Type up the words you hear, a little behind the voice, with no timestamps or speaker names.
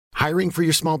Hiring for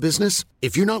your small business?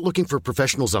 If you're not looking for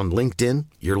professionals on LinkedIn,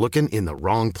 you're looking in the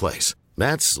wrong place.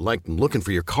 That's like looking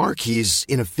for your car keys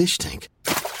in a fish tank.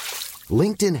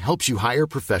 LinkedIn helps you hire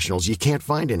professionals you can't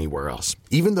find anywhere else,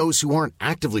 even those who aren't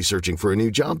actively searching for a new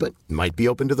job but might be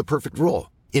open to the perfect role.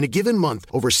 In a given month,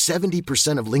 over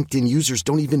 70% of LinkedIn users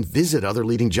don't even visit other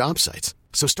leading job sites.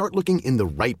 So start looking in the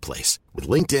right place. With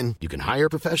LinkedIn, you can hire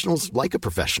professionals like a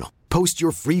professional. Post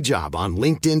your free job on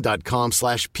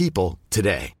linkedin.com/people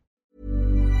today.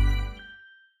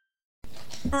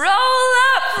 Roll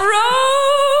up,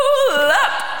 roll up.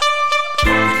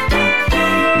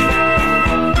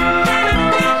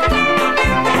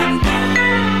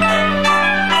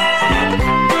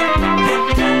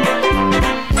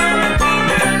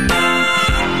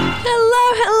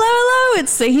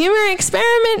 It's the Humour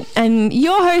Experiment, and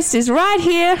your host is right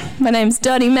here. My name's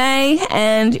Dottie May,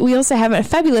 and we also have a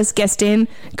fabulous guest in,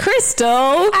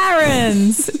 Crystal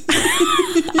Aarons.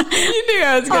 You knew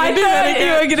I was going to do that.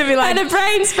 You were going to be like, and a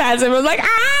brain spasm. I was like,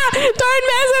 don't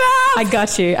mess it up. I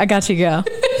got you, girl.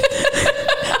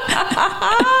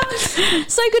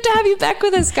 So good to have you back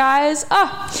with us, guys.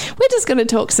 We're just going to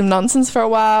talk some nonsense for a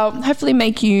while. Hopefully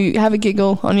make you have a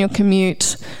giggle on your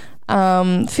commute.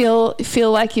 Feel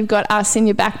like you've got us in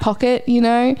your back pocket, you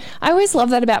know. I always love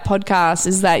that about podcasts,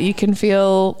 is that you can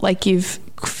feel like you've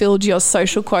filled your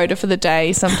social quota for the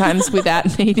day sometimes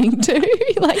without needing to.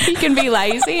 Like, you can be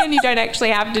lazy and you don't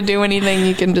actually have to do anything.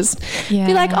 You can just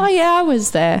be like, oh yeah, I was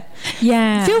there.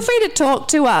 Yeah. Feel free to talk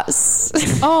to us.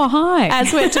 Oh, hi.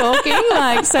 As we're talking,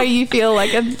 like, so you feel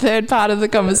like a third part of the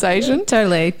conversation.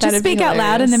 Totally. Just speak out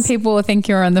loud and then people will think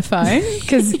you're on the phone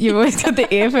because you've always got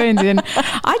the earphones in.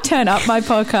 I turn up my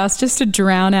podcast just to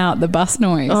drown out the bus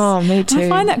noise. Oh, me too. I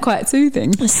find that quite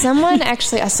soothing. I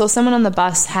saw someone on the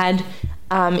bus had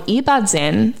earbuds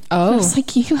in. Oh. I was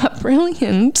like, you are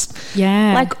brilliant.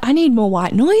 Yeah. Like, I need more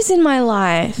white noise in my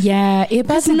life. Yeah,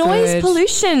 earbuds are noise good.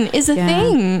 pollution is a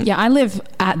thing. Yeah, I live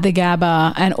at the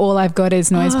Gabba and all I've got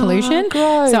is noise pollution.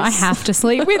 Gross. So I have to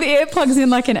sleep with earplugs in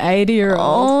like an 80-year-old.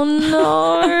 Oh,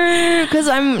 no. Because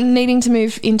I'm needing to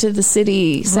move into the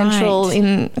city central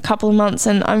in a couple of months,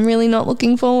 and I'm really not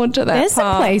looking forward to that. There's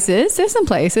some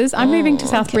places. I'm moving to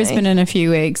South Brisbane in a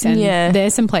few weeks, and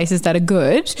there's some places that are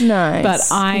good. Nice. But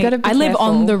I live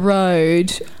on the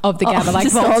road of the Gabba,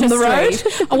 like on the road.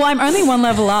 Well, I'm only one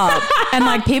level up, and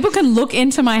like people can look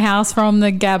into my house from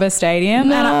the Gabba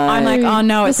Stadium, and I'm like, oh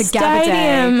no, it's a Gabba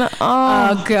day.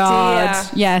 Oh god,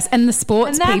 dear. Yes, and the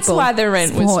sports people. And that's why the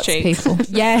rent was cheap. People.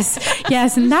 Yes,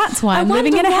 and that's why I'm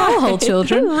living in a hellhole,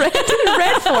 children. red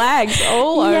flags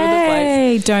all over the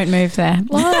place. Don't move there.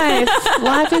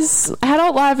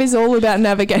 Adult life is all about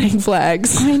navigating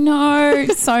flags. I know,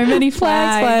 so many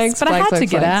flags, but I had to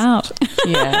get out.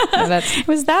 Yeah,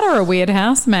 was that or a weird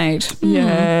housemate?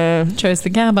 Yeah, chose the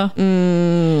Gabba.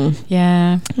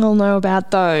 Yeah, I'll know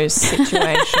about those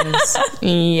situations.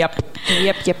 Yep.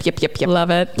 Love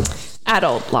it.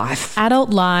 Adult life,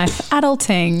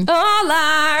 adulting. All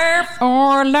life.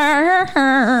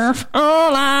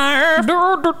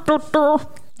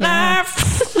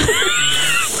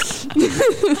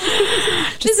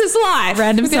 This is life.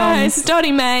 Random with songs. guys,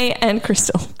 Dottie May and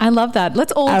Crystal. I love that.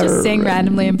 Let's all just sing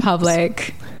randomly in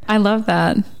public. I love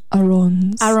that.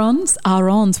 Arons.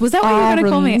 Was that what you were going to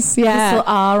call me? Yeah.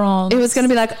 Crystal Aarons. It was going to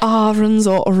be like Arons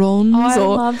or Arons. I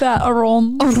love that.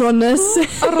 Aronis.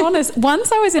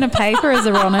 Once I was in a paper as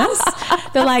Aronis.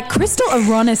 They're like, Crystal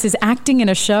Aronis is acting in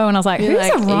a show. And I was like, who's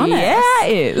Aronis? Yeah,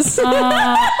 it is.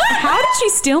 How did she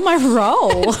steal my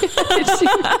role?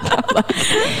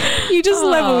 You just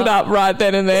leveled up right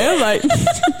then and there. Like,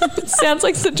 it sounds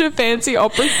like such a fancy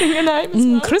opera singer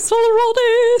name. Crystal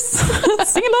Aronis.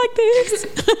 Singing like this.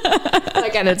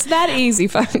 Again, it's that easy,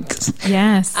 folks.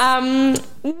 Yes.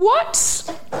 What?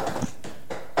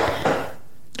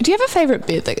 Do you have a favourite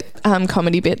bit,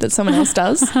 comedy bit that someone else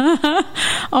does?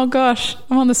 Oh gosh,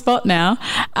 I'm on the spot now.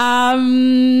 I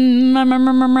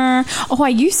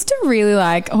used to really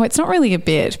like. Oh, it's not really a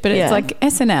bit, but it's like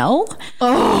SNL.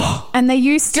 Oh, and they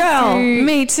used to.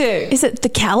 Me too. Is it the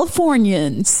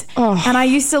Californians? Oh, and I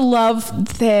used to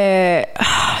love their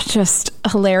just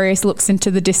hilarious looks into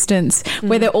the distance,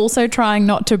 where they're also trying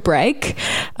not to break,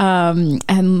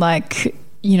 and like,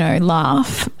 you know,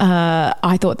 laugh.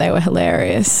 I thought they were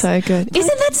hilarious. So good.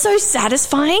 Isn't that so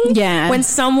satisfying? Yeah. When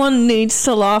someone needs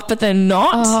to laugh but they're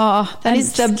not. Oh, that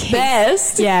is the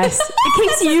best. Yes. It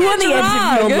keeps you on the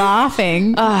edge of your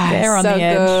laughing. Oh, they're on the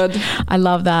edge. Good. I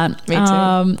love that. Me too.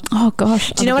 Oh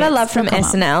gosh. Do you know what I love from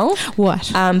SNL?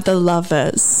 What? The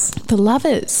Lovers. The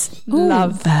Lovers. Ooh.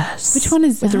 Lovers. Which one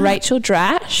is that? With Rachel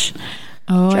Dratch.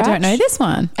 Oh, I Josh. don't know this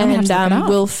one. I'm gonna have And to look it up.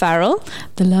 Will Ferrell.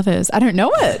 The Lovers. I don't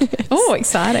know it. Oh,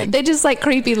 exciting. They're just like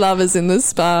creepy lovers in the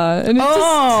spa. And it's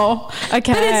just,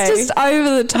 okay. but it's just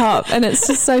over the top and it's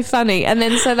just so funny. And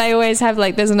then so they always have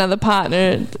like, there's another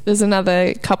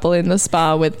couple in the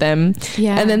spa with them.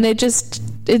 Yeah. And then they're just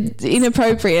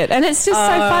inappropriate. And it's just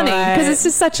so funny because it's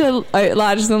just such a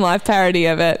larger than life parody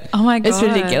of it. Oh my God. It's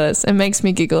ridiculous. It makes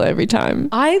me giggle every time.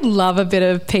 I love a bit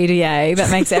of PDA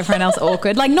that makes everyone else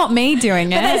awkward. Like, not me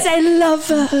doing it. But they say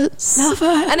lovers.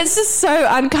 And it's just so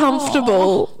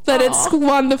uncomfortable that it's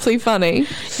wonderfully funny.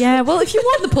 Yeah, well, if you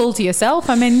want the pool to yourself,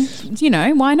 I mean,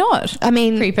 why not? I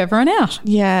mean, Creep everyone out.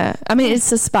 yeah. I mean, it's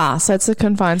a spa, so it's a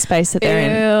confined space that they're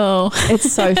in. Ew.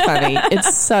 It's so funny.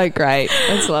 It's so great.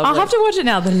 It's lovely. I'll have to watch it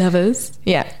now, The Lovers.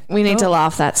 Yeah, we need to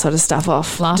laugh that sort of stuff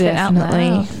off. Laugh it out Definitely.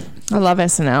 loud. I love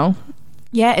SNL.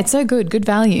 Yeah, it's so good. Good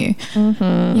value.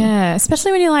 Mm-hmm. Yeah,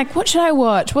 especially when you're like, what should I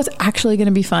watch? What's actually going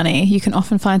to be funny? You can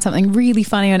often find something really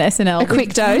funny on SNL. A quick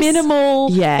with dose. Minimal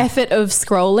Yeah. effort of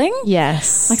scrolling.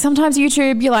 Yes. Like sometimes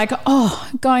YouTube, you're like,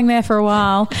 going there for a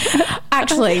while.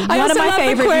 Actually, I one also of my love the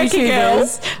favorite Quirky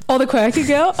YouTubers. Oh, the Quirky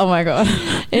Girl? Oh my God.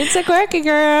 It's a quirky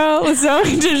girl with Zoe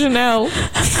Deschanel. the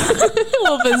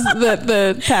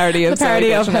parody of The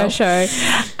parody Zooey of her Deschanel. show.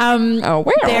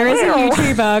 There is a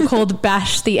YouTuber called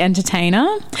Bash the Entertainer.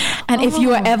 And if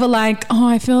you are ever like,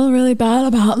 I feel really bad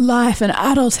about life and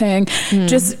adulting,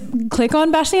 just click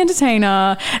on Bash the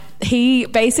Entertainer. He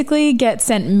basically gets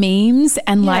sent memes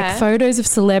and like photos of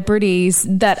celebrities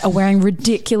that are wearing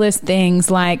ridiculous things.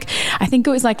 Like, I think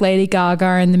it was like Lady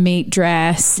Gaga in the meat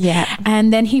dress. Yeah.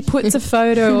 And then he puts a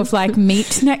photo of like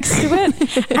meat next to it.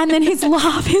 And then his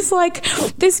laugh is like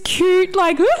this cute,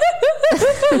 like,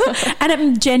 and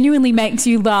it genuinely makes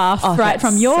you laugh right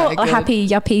from your so good. happy,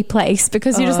 yuppie place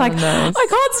because you're just like, nice. I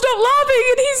can't stop laughing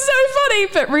and he's so funny.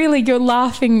 But really, you're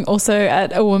laughing also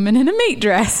at a woman in a meat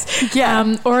dress.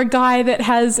 Yeah. Or a guy that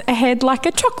has a head like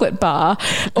a chocolate bar,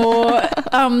 or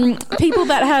people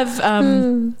that have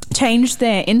changed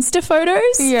their Insta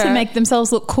photos to make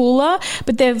themselves look cooler,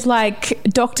 but they've like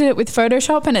doctored it with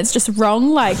Photoshop and it's just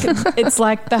wrong. Like it's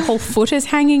like the whole foot is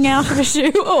hanging out of a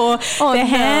shoe, or their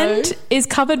hand is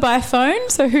covered by a phone.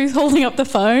 So who's holding up the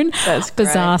phone? That's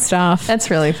bizarre great. stuff. That's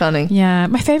really funny. Yeah,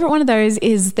 my favorite one of those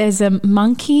is there's a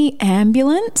monkey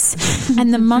ambulance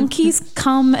and the monkeys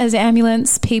come as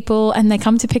ambulance people and they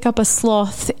come to pick up a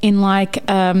sloth in like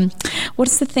what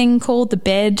is the thing called, the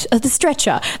bed, the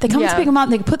stretcher. They come to pick them up,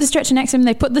 they put the stretcher next to them,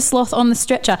 they put the sloth on the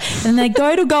stretcher and they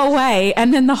go to go away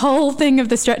and then the whole thing of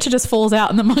the stretcher just falls out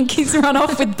and the monkeys run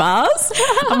off with bars.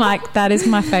 I'm like, that is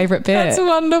my favorite bit. That's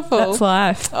wonderful. That's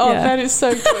life. Oh, that is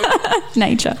so good.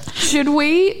 Nature. Should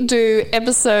we do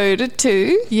episode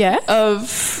 2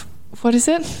 of, what is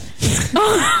it?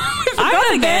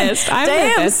 I'm the best. I'm the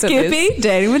best at this. Skippy.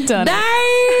 Dating with Donnie.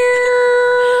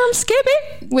 Damn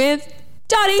Skippy with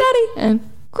Dottie and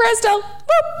Crystal.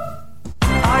 Whoop.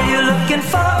 Are you looking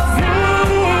for me?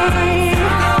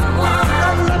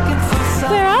 I'm looking for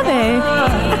Where are they?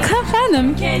 I can't find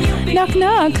them. Knock,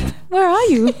 knock. Where are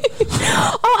you?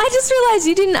 I just realised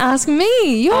you didn't ask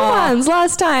me your ones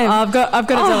last time. I've got to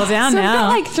double down so now. I've got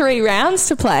like 3 rounds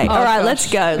to play. All right, gosh.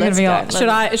 let's go. Let's Should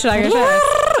go. I go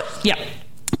first? Yeah.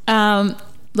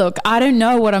 Look, I don't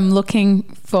know what I'm looking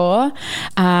for,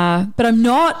 but I'm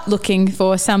not looking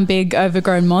for some big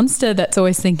overgrown monster that's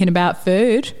always thinking about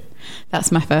food.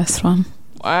 That's my first one.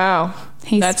 Wow.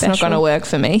 That's not special. going to work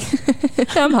for me.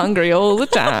 I'm hungry all the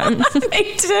time.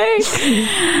 Me too.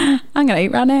 I'm going to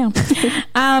eat right now.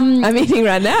 I'm eating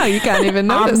right now. You can't even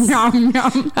notice.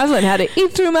 I've learned how to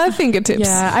eat through my fingertips.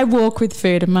 Yeah, I walk with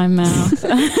food in my mouth.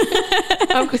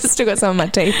 I've still got some of my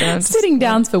teeth. And I'm just- Sitting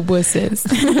down's for wusses.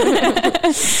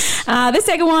 The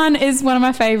second one is one of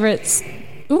my favorites.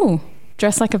 Ooh,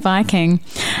 Dressed Like a Viking,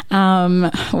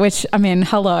 which, I mean,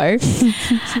 hello.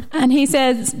 And he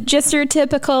says, just your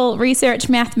typical research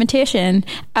mathematician.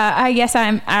 I guess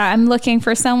I'm looking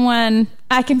for someone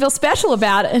I can feel special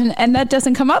about, and that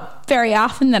doesn't come up very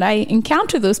often that I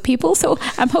encounter those people, so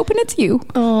I'm hoping it's you.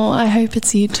 Oh, I hope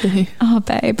it's you too. Oh,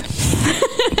 babe.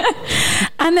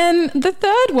 And then the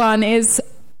third one is,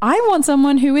 I want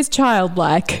someone who is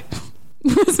childlike.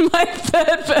 Was my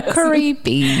third person.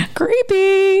 Creepy.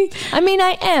 Creepy. I mean,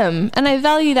 I am, and I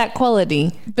value that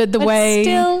quality. But the way...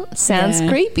 still sounds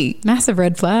creepy. Massive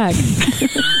red flag.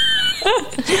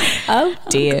 Oh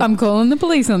dear. I'm calling the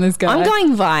police on this guy. I'm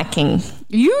going Viking.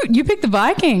 You picked the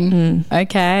Viking.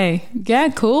 Okay. Yeah,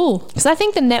 cool. Because I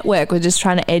think the network was just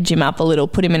trying to edge him up a little,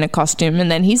 put him in a costume, and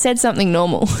then he said something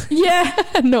normal. Yeah.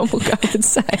 A normal guy would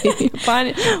say.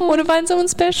 Want to find someone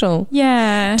special.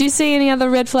 Yeah. Do you see any other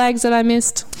red flags that I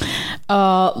missed?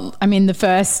 I mean, the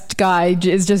first guy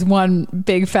is just one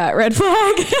big fat red flag.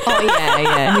 Oh,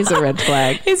 yeah. He's a red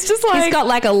flag. It's just like... He's got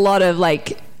like a lot of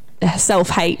like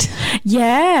self-hate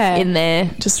in there,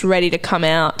 just ready to come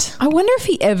out. I wonder if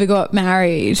he ever got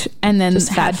married and then Just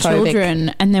had fat-phobic. children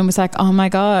and then was like, oh my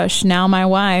gosh, now my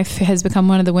wife has become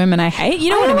one of the women I hate. You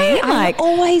know what I mean? I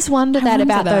always wonder that wonder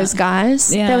about that. those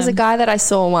guys. Yeah. There was a guy that I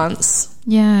saw once.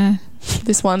 Yeah.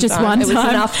 This one Just time. one It was time.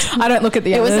 enough. I don't look at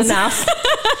the It others. was enough.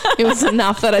 It was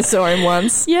enough that I saw him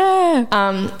once. Yeah.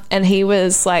 And he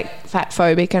was like fat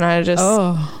phobic, and I just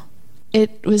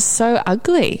it was so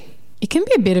ugly. It can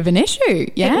be a bit of an issue.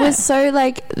 Yeah. It was so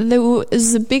like it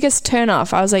was the biggest turn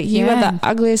off. I was like, you are the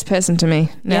ugliest person to me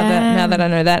now that I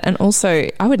know that. And also,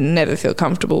 I would never feel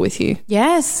comfortable with you.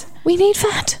 Yes. We need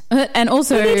fat. And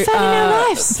also, We need fat in our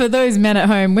lives. for those men at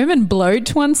home, women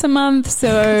bloat once a month. So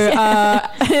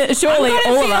surely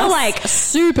all of feel us, like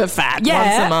super fat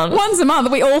once a month. Once a month,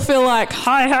 we all feel like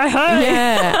hi.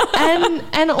 Yeah.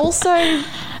 and also,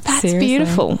 that's Seriously.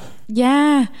 beautiful.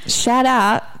 Yeah. Shout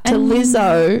out to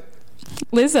Lizzo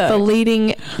for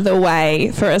leading the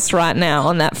way for us right now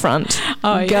on that front.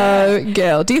 Oh, Go,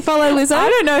 girl. Do you follow Lizzo? I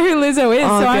don't know who Lizzo is,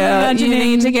 Oh, so I'm girl, imagining you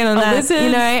need to get on a that. lizard.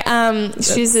 You know,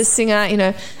 she's a singer. You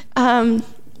know,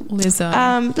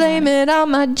 Lizzo. blame it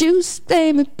on my juice,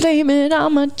 blame it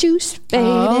on my juice, baby.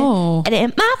 Oh. It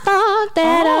ain't my fault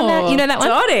that I'm not. You know that one?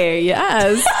 Dottie,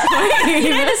 yes. You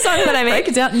know the song that I Break make?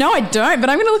 it down. No, I don't, but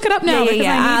I'm going to look it up now. because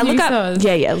I need Look new up. songs.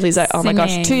 Yeah, Lizzo. Oh my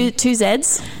gosh, Singing. two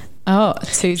Zs. Oh,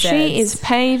 two Zs. She is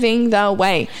paving the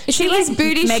way. She is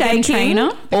booty Meghan shaking Trainor?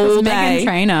 all Because day. Meghan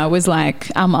Trainor was like,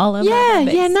 I'm all over Yeah,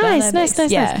 my yeah, bits,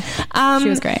 nice. Yeah. She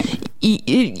was great.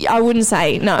 I wouldn't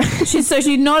say no. She's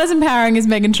not as empowering as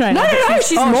Meghan Trainor. No, but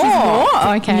she's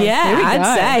more. Okay. Yeah, here we I'd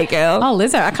go. say, girl. Oh,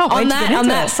 Lizzo, I can't wait on to get into on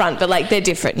that it. front, but like they're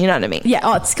different. You know what I mean? Yeah.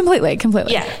 Oh, it's completely.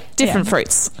 Yeah, different Yeah.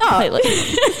 fruits. Oh. Completely.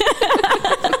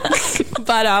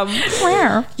 But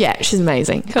Where? yeah, she's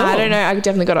amazing. Cool. I don't know. I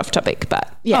definitely got off topic, but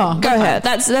yeah, Oh, go okay. her.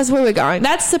 That's where we're going.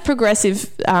 That's the progressive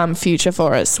future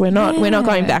for us. We're not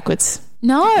going backwards.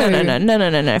 No.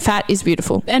 No. Fat is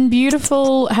beautiful. And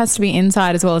beautiful has to be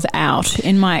inside as well as out,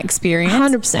 in my experience.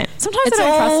 100%. Sometimes I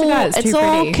don't trust a guy that's It's too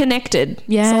all pretty. connected.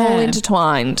 Yeah. It's all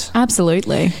intertwined.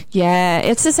 Absolutely. Yeah,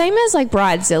 it's the same as like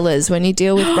bridezillas. When you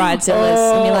deal with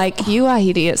bridezillas and you're like, you are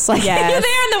hideous. Like Yes. you're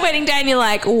there on the wedding day and you're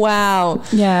like, wow,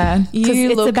 Yeah. 'Cause you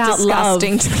it's look about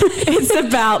disgusting. love. It's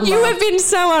about You love. have been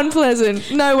so unpleasant.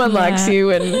 No one likes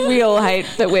you, and we all hate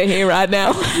that we're here right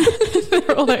now.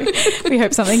 They're all like, We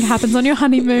hope something happens on your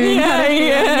honeymoon.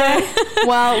 yeah.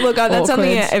 Well, look, that's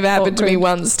something that ever happened to me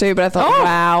once too. But I thought,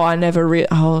 wow, I never.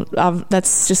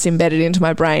 That's just embedded into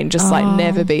my brain. Just like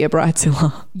never be a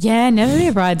bridezilla. Yeah, never be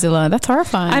a bridezilla. That's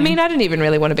horrifying. I mean, I didn't even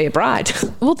really want to be a bride.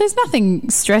 well, there's nothing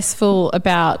stressful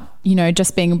about,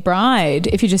 just being a bride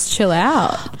if you just chill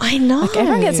out. I know. Like,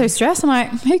 everyone gets so stressed. I'm like,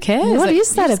 who cares? What Like,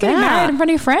 is that you're just getting about? married in front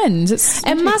of your friends. It's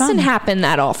It mustn't happen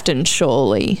that often,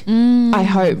 surely. I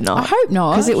hope not. I hope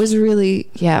not. Because it was really,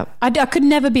 I could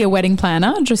never be a wedding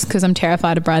planner just because I'm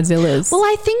terrified of bridezillas. Well,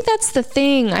 I think that's the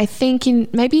thing. I think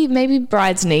maybe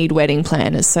brides need wedding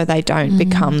planners so they don't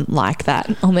become like that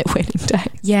on their wedding day.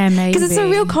 yeah, maybe. Because it's a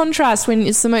real contrast when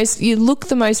you look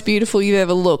the most beautiful you've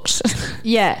ever looked.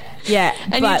 Yeah.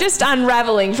 And you're just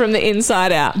unraveling from the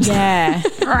inside out. Yeah.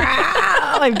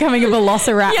 like becoming a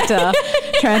velociraptor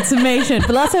transformation.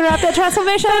 Velociraptor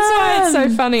transformation. That's why it's so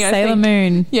funny, I Sailor think.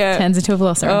 Moon Yeah. turns into a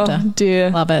velociraptor. Oh, dear.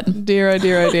 Love it. Dear, oh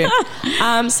dear, oh dear.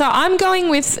 So I'm going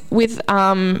with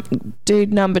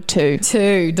dude number 2.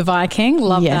 2, the Viking.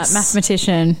 Love Yes. that.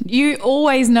 Mathematician. You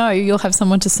always know you'll have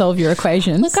someone to solve your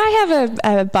equations. Look, I have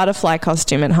a butterfly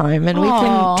costume at home and we Aw,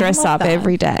 can dress love up that.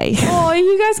 every day. Oh,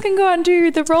 you guys can go out and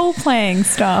do the role playing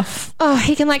stuff. Oh,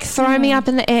 he can like throw me up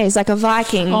in the air. He's like a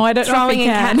Viking. Oh, I don't know if throwing he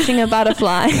and can. catching a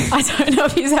butterfly. I don't know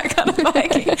if he's that kind of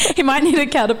Viking. He might need a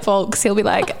catapult because he'll be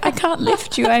like, I can't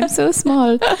lift you. I'm so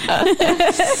small.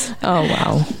 Oh,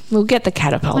 wow. We'll get the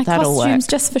catapult. My That'll work. costume's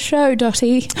just for show,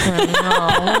 Dottie.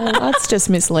 Oh, that's just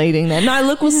misleading then. No,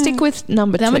 look, we'll stick with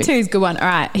number 2. Number 2 is a good one. All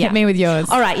right, hit me with yours.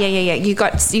 All right, yeah. You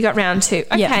got round 2.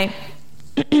 Okay. Yeah.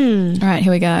 All right,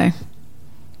 here we go.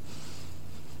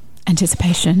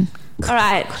 Anticipation. All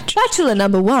right. Bachelor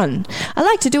number 1. I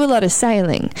like to do a lot of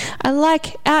sailing. I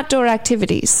like outdoor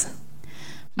activities.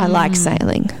 I like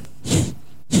sailing.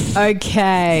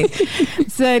 Okay.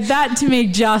 So that to me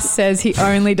just says he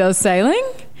only does sailing.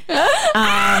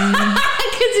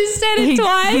 Because he said said it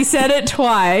twice. He said it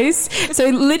twice. So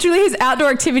literally his outdoor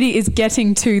activity is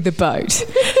getting to the boat.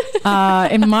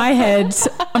 In my head,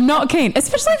 I'm not keen,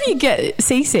 especially if you get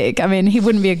seasick. I mean, he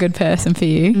wouldn't be a good person for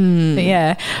you. But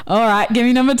yeah. All right, give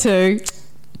me number 2.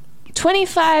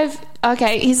 25.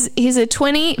 Okay, he's a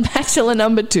 20 bachelor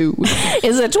number 2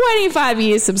 is a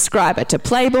 25-year subscriber to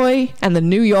Playboy and the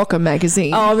New Yorker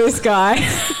magazine. Oh, this guy.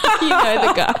 You know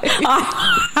the guy.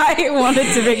 I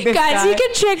wanted to pick this guy. Guys, you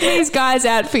can check these guys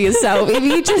out for yourself. If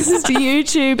you just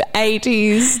YouTube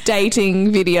 80s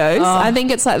dating videos, I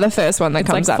think it's like the first one that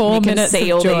comes like up. 4 You can minutes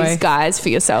see of all joy. these guys for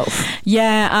yourself.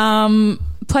 Yeah,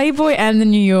 Playboy and the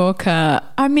New Yorker.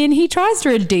 I mean, he tries to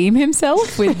redeem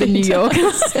himself with the New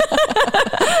Yorkers.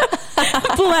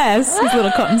 Bless his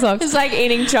little cotton socks. It's like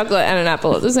eating chocolate and an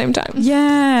apple at the same time.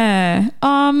 Yeah.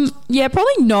 Yeah,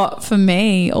 probably not for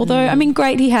me. Although, I mean,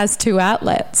 great, he has 2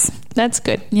 outlets. That's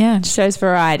good. Yeah. It shows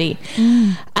variety.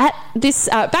 At this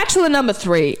bachelor number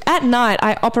 3, at night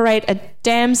I operate a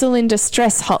damsel in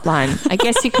distress hotline. I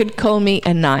guess you could call me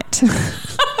a knight.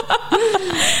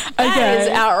 That is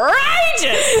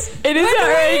outrageous. It is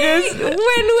outrageous.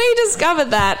 When we discovered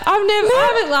that, I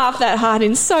haven't laughed that hard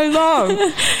in so long. Like,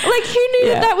 who knew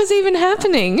that was even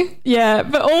happening? Yeah,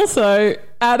 but also,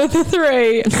 out of the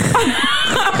 3,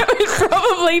 I would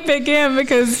probably pick him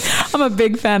because I'm a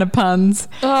big fan of puns.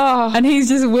 Oh, And he's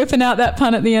just whipping out that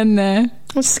pun at the end there.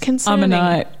 it's concerning. I'm a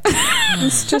knight.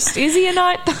 It's just, is he a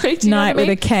knight though? Do you know Knight what I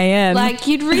with mean? a KN. Like,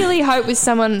 you'd really hope with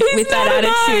someone with that not a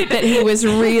attitude knight. that he was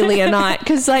really a knight.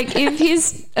 Because, like, if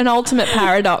he's an ultimate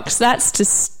paradox, that's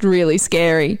just really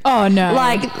scary. Oh, no.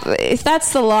 Like, if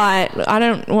that's the light, I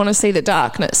don't want to see the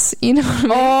darkness. You know what I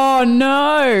mean? Oh,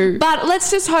 no. But let's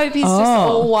just hope he's just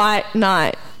all white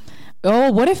knight.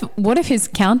 Oh, what if his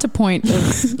counterpoint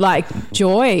of like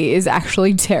joy is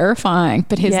actually terrifying,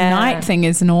 but his night thing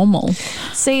is normal?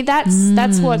 See,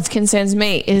 that's what concerns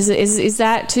me. Is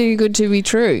that too good to be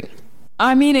true?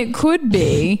 I mean, it could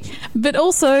be, but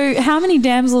also, how many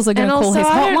damsels are going to call his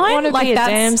I don't hotline? want to be a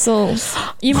damsel.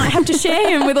 You might have to share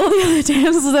him with all the other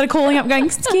damsels that are calling up going,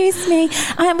 excuse me,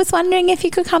 I was wondering if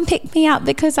you could come pick me up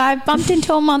because I've bumped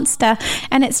into a monster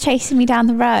and it's chasing me down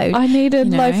the road. I need a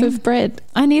loaf of bread.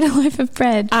 I need a loaf of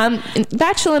bread.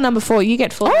 Bachelor number 4, you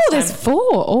get 4. Oh, there's 4.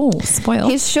 Oh, spoiled.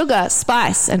 His sugar,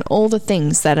 spice, and all the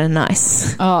things that are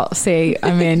nice. Oh, see,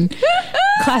 I mean,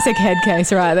 classic head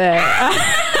case right there.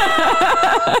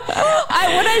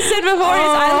 What I said before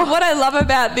is what I love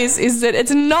about this is that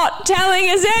it's not telling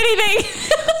us anything.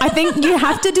 I think you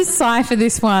have to decipher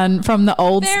this one from the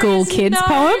old school kids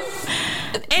poem.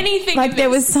 Anything Like there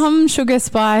was some sugar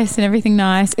spice and everything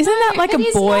nice. Isn't that like a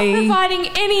he's boy? not providing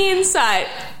any insight.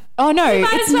 Oh no, He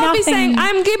might it's as well nothing. be saying,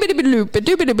 I'm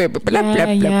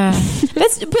Yeah.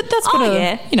 That's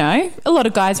what you know, a lot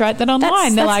of guys write that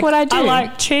online. They're that's like, what I do. I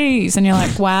like cheese, and you're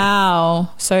like, wow.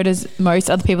 So does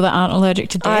most other people that aren't allergic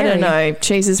to dairy. I don't know.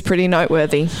 Cheese is pretty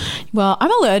noteworthy. Well,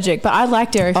 I'm allergic, but I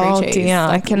like dairy-free Oh cheese. dear,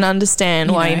 I can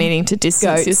understand why you're know, needing to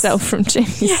distance goats. yourself from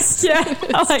cheese. Yeah,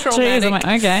 I like cheese. I'm like,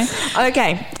 okay.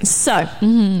 Okay, so who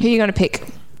are you going to pick?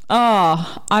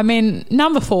 Oh, I mean,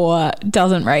 number 4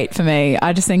 doesn't rate for me.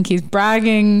 I just think he's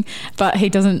bragging, but he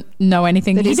doesn't know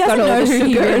anything. That He he's doesn't got all know the who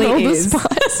he sugar and really all is. the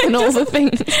spice and all the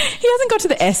things. He hasn't got to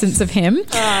the essence of him.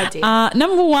 Oh, dear.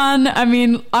 Number 1, I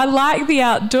mean, I like the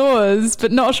outdoors,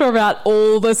 but not sure about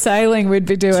all the sailing we'd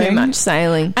be doing. Too much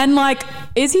sailing. And like,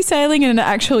 is he sailing in an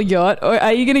actual yacht, or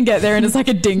are you going to get there and it's like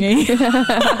a dinghy?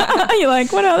 You're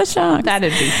like, what are the sharks?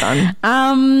 That'd be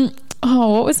fun. Oh,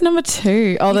 what was number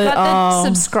 2? Oh, You got the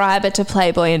subscriber to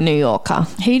Playboy and New Yorker.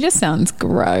 he just sounds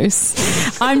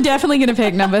gross. I'm definitely going to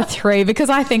pick number 3 because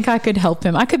I think I could help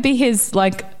him. I could be his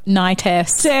like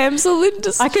knightess. Damsel in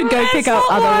distress. I could go pick up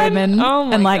other women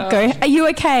and like go, are you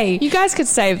okay? You guys could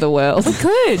save the world. We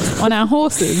could on our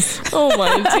horses. Oh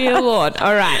my dear Lord.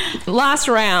 All right. Last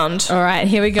round. All right,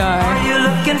 here we go. Are you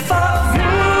looking for me?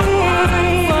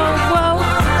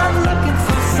 I'm looking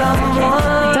for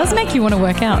someone. It does make you want to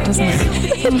work out, doesn't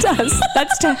it? It does.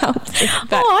 That's to help.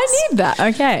 Oh, I need that.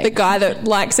 Okay. The guy that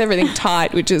likes everything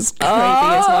tight, which is creepy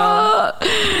as well.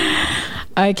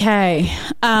 Okay.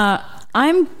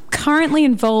 I'm currently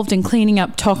involved in cleaning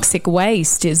up toxic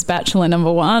waste is bachelor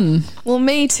number 1. Well,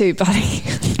 me too, buddy.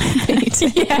 Me too.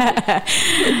 Yeah.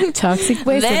 Toxic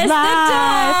waste There's of the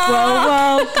life. door. Whoa,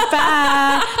 whoa,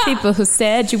 goodbye. People who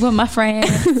said you were my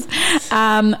friends.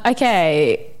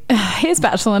 Okay. Here's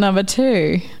bachelor number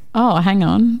 2. Oh, hang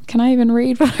on. Can I even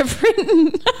read what I've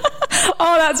written?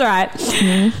 Oh, that's right.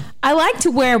 I like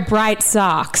to wear bright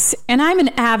socks, and I'm an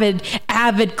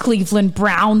avid Cleveland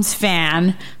Browns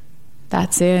fan.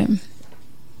 That's it.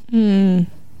 Any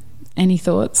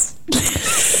thoughts?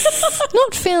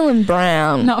 Not feeling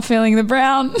brown. Not feeling the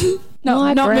brown.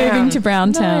 Why not brown? moving to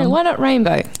Brown Town. No, why not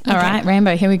rainbow? All right,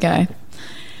 rainbow, here we go.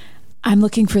 I'm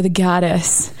looking for the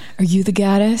goddess. Are you the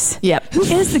goddess? Yep. Who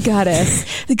is the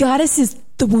goddess? The goddess is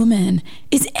the woman.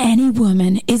 Is any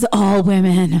woman. Is all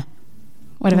women.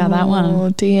 What about that one? Oh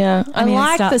dear. I mean, it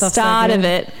like the starts off so start of good.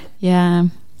 it. Yeah.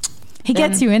 He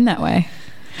gets you in that way.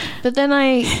 But then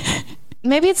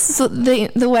maybe it's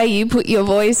the way you put your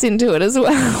voice into it as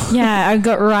well. Yeah, I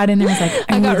got right in there. I was like,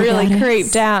 I got the really goddess.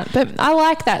 creeped out. But I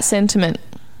like that sentiment.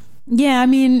 Yeah, I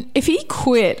mean, if he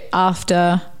quit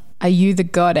after Are You the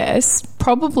Goddess,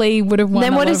 probably would have won.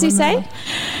 Then a what lot does of he women. say?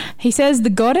 He says the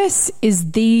goddess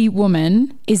is the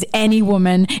woman, is any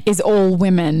woman, is all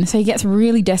women. So he gets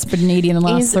really desperate and needy in the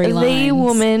last Is three lines. the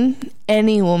woman,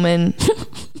 any woman,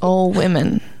 all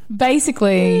women.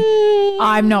 Basically,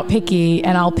 I'm not picky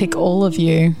and I'll pick all of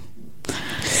you.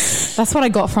 That's what I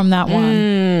got from that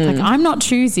one. Like, I'm not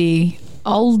choosy.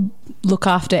 I'll look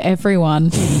after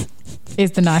everyone.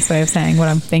 Is the nice way of saying what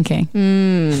I'm thinking.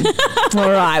 All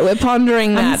right, we're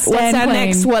pondering that.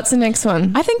 sampling. What's the next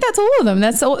one? I think that's all of them.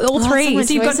 That's all three. my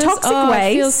So you've got choices. toxic Oh, it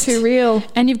waste. feels too real.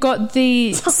 And you've got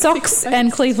the socks and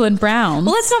Cleveland Brown.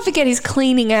 Well, let's not forget he's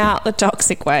cleaning out the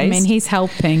toxic waste. I mean, he's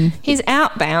helping. He's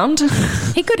outbound.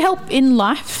 He could help in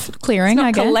life clearing, Not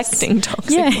I guess. collecting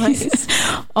toxic waste.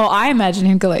 Oh, I imagine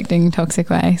him collecting toxic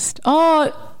waste.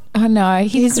 Oh no,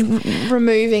 He's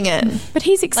removing it. but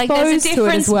he's exposed Like there's a to it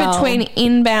difference as well. between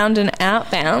inbound and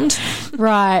outbound.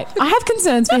 Right. I have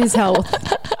concerns for his health.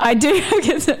 I do have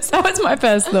concerns. That was my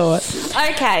first thought.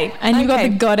 Okay. And you've got the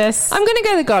goddess. I'm going to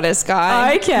go the goddess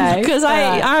guy. Okay. Because All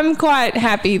right. I'm quite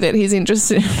happy that he's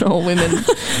interested in all women.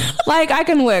 Like, I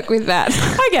can work with that.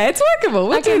 Okay, it's workable.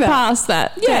 We'll I do can that. pass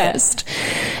that Yeah. test.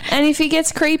 And if he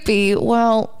gets creepy,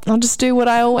 well, I'll just do what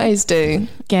I always do.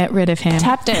 Get rid of him.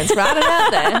 Tap dance right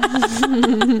out there.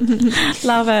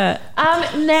 Love it.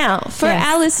 Now, for Yes.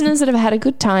 our listeners that have had a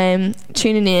good time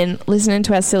tuning in, listening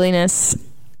to our silliness,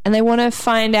 and they want to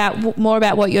find out more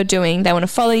about what you're doing, they want to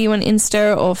follow you on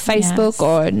Insta or Facebook Yes.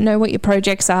 or know what your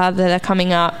projects are that are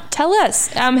coming up, tell us.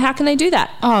 How can they do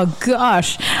that? Oh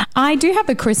gosh, I do have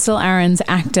the Crystal Aarons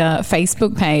Actor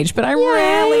Facebook page, but I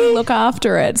rarely look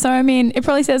after it. So I mean, it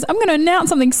probably says I'm going to announce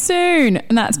something soon,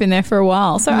 and that's been there for a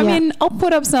while. So I Yeah. mean, I'll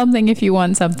put up something if you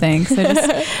want something. So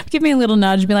just give me a little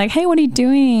nudge, be like, hey, what are you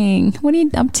doing? What are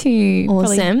you up to?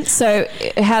 Probably Awesome. So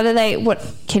how do they,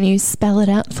 can you spell it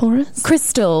out for us?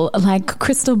 Crystal, like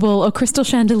crystal ball or crystal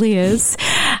chandeliers,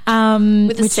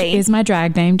 With a which C. is my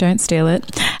drag name. Don't steal it.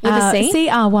 With a C?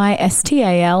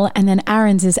 CRYSTAL, and then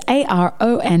Aarons is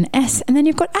ARONS, and then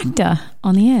you've got actor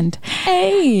on the end.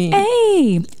 Hey.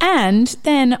 Hey, and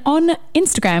then on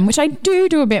Instagram, which I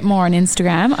do a bit more on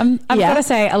Instagram. I've Yeah. got to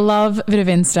say, I love a bit of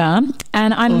Insta,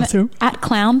 and I'm at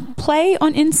Clown Play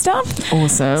on Insta.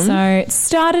 Awesome. So it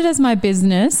started as my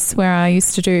business where I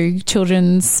used to do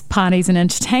children's parties and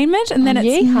entertainment, and then it's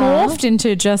Yeehaw. morphed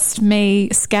into just me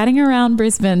scatting around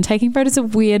Brisbane, taking photos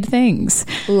of weird things.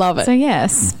 Love it. So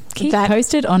yes, keep That-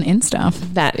 posted on Insta.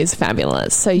 That is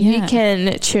fabulous. So you Yeah.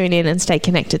 can tune in and stay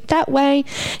connected that way.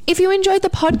 If you enjoyed the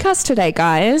podcast today,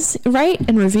 guys, rate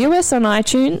and review us on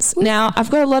iTunes. Now, I've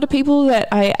got a lot of people that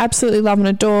I absolutely love and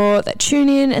adore that tune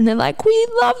in and they're like, we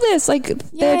love this. Like,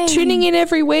 they're Yay. tuning in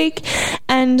every week.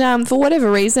 And for whatever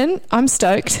reason, I'm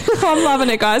stoked. I'm loving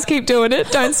it, guys. Keep doing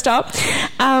it. Don't stop.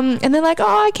 And they're like, oh,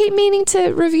 I keep meaning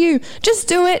to review. Just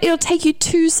do it. It'll take you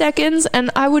 2 seconds.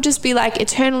 And I would just be like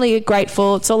eternally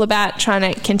grateful. It's all about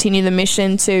trying to continue the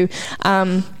mission to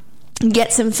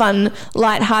get some fun,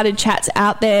 lighthearted chats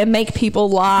out there, make people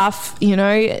laugh, you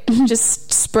know,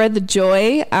 just spread the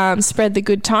joy, spread the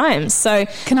good times. So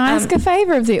Can I ask a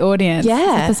favour of the audience?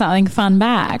 Yeah. For something fun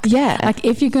back. Yeah. Like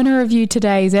if you're going to review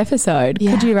today's episode,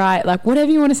 Yeah. could you write like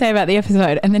whatever you want to say about the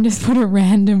episode and then just put a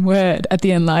random word at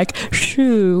the end like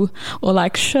shoe or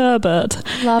like sherbet.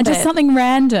 Love and just it. something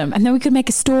random. And then we could make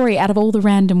a story out of all the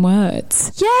random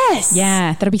words. yes.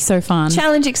 Yeah, that'd be so fun.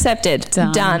 Challenge accepted.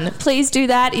 Done. Please do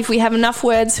that. If we have enough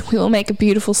words, we will make a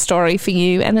beautiful story for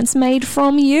you, and it's made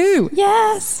from you.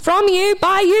 Yes. From you,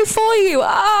 by you, for you. Oh,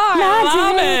 I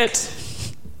love Magic. it.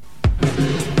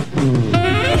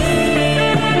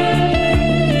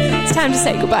 It's time to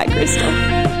say goodbye, Crystal.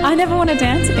 I never want to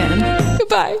dance again.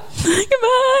 Goodbye.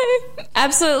 Goodbye.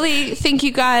 Absolutely think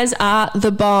you guys are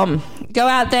the bomb. Go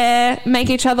out there, make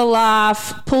each other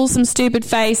laugh, pull some stupid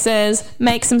faces,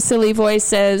 make some silly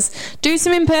voices, do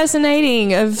some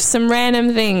impersonating of some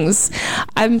random things.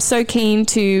 I'm so keen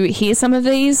to hear some of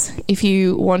these. If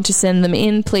you want to send them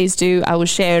in, please do. I will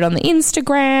share it on the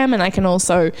Instagram, and I can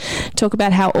also talk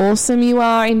about how awesome you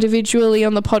are individually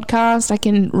on the podcast. I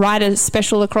can write a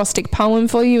special acrostic poem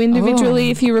for you individually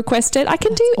if you request it. I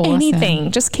can do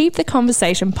anything. Just keep the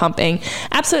conversation pumping.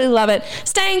 Absolutely love it.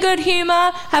 Stay in good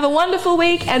humour. Have a wonderful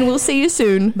week, and we'll see you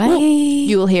soon. Bye. Well,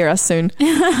 you will hear us soon.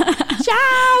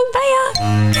 Ciao.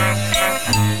 Bye.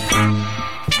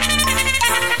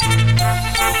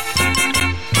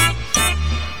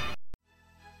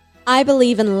 I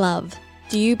believe in love.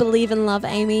 Do you believe in love,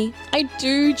 Amy? I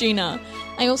do, Gina.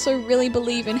 I also really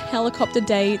believe in helicopter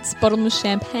dates, bottomless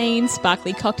champagne,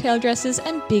 sparkly cocktail dresses,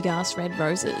 and big-ass red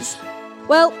roses.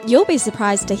 Well, you'll be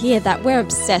surprised to hear that we're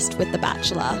obsessed with The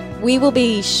Bachelor. We will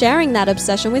be sharing that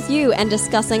obsession with you and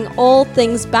discussing all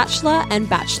things Bachelor and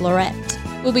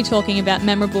Bachelorette. We'll be talking about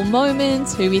memorable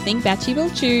moments, who we think Batchy will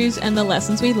choose, and the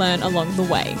lessons we learn along the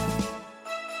way.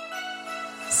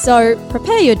 So,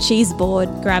 prepare your cheese board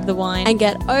Grab the wine. and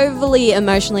get overly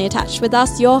emotionally attached with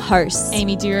us, your hosts,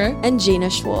 Amy Duro. and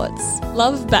Gina Schwartz.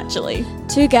 Love Batchley.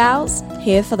 Two gals,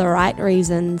 here for the right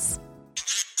reasons.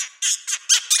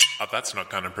 A That's Not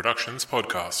Canon Productions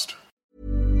podcast.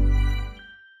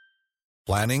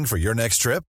 Planning for your next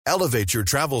trip? Elevate your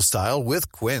travel style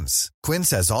with Quince. Quince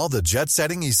has all the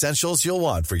jet-setting essentials you'll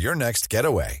want for your next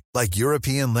getaway, like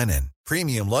European linen,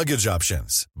 premium luggage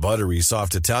options, buttery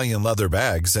soft Italian leather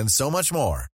bags, and so much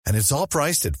more. And it's all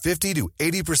priced at 50 to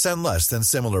 80% less than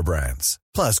similar brands.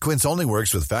 Plus, Quince only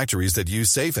works with factories that use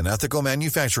safe and ethical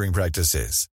manufacturing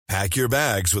practices. Pack your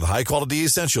bags with high-quality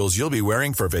essentials you'll be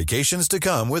wearing for vacations to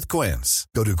come with Quince.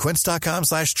 Go to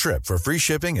quince.com/trip for free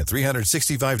shipping and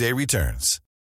 365-day returns.